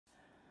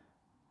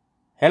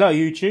Hello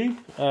YouTube.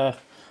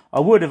 I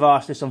would have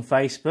asked this on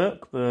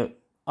Facebook, but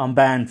I'm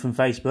banned from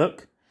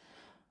Facebook.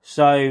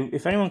 So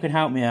if anyone can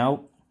help me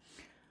out,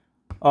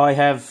 I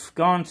have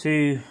gone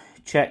to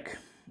check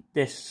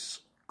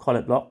this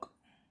collet block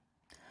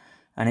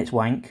and it's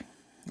wank,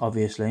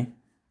 obviously.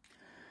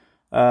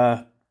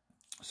 So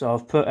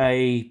I've put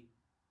a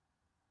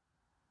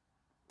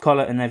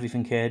collet and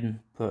everything in,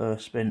 put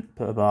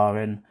a bar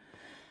in,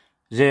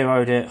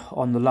 zeroed it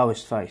on the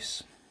lowest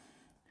face.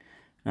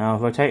 Now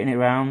rotating it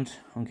round,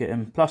 I'm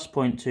getting plus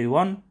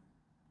 0.21,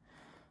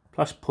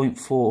 plus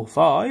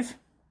 0.45,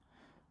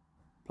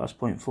 plus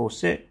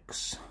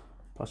 0.46,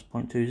 plus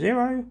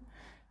 0.20,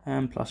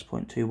 and plus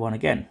 0.21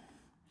 again.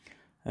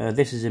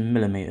 This is in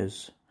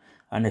millimetres,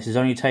 and this is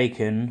only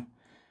taken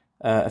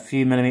a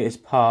few millimetres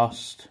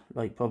past,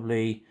 like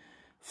probably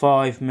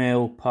 5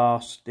 mil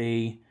past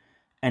the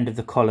end of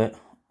the collet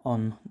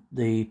on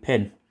the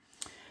pin.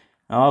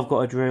 Now I've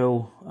got to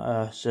drill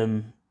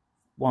some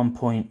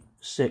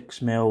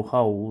 1.6 mil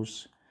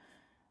holes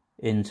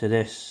into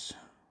this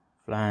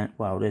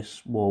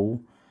this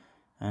wall,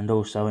 and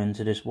also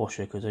into this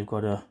washer, because they've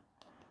got to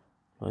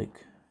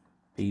like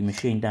be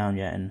machined down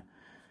yet and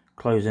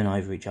close in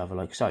over each other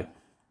like so.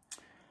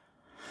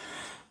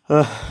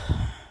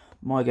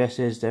 My guess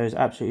is there is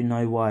absolutely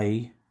no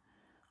way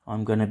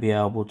I'm going to be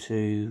able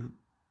to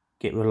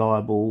get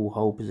reliable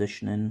hole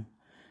positioning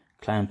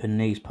clamping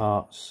these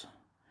parts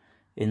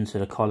into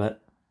the collet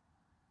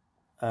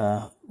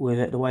with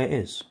it the way it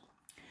is.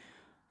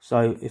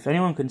 So if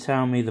anyone can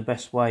tell me the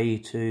best way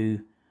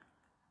to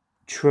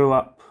true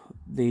up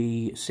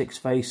the 6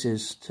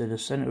 faces to the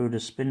centre of the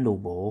spindle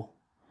bore,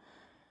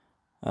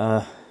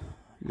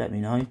 let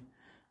me know,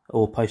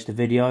 or post a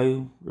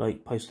video,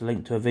 post a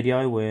link to a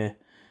video where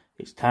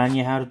it's telling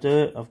you how to do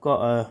it. I've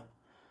got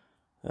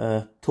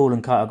a tool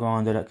and cutter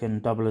grinder that can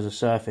double as a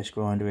surface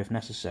grinder if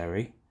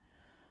necessary.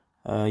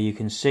 You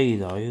can see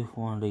though,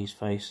 one of these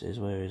faces,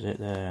 where is it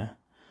there,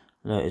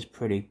 that is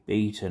pretty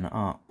beaten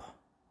up.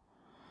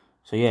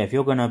 So yeah, if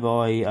you're going to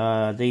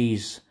buy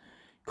these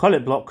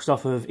collet blocks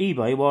off of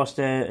eBay, whilst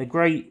they're a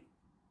great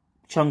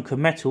chunk of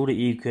metal that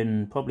you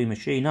can probably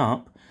machine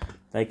up,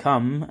 they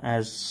come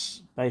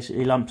as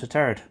basically lumps of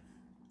turd.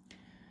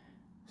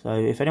 So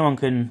if anyone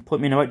can put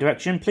me in the right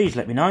direction, please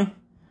let me know,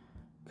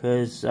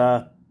 because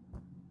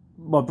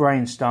my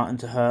brain's starting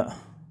to hurt.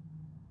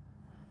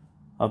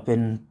 I've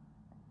been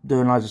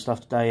doing loads of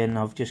stuff today and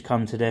I've just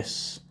come to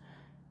this,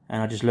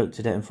 and I just looked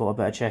at it and thought I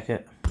better check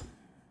it,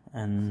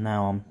 and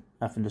now I'm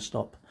having to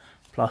stop.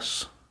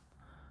 Plus,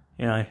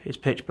 you know, it's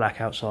pitch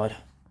black outside,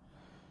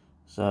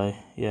 so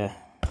yeah.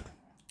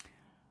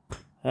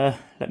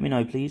 Let me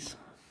know please.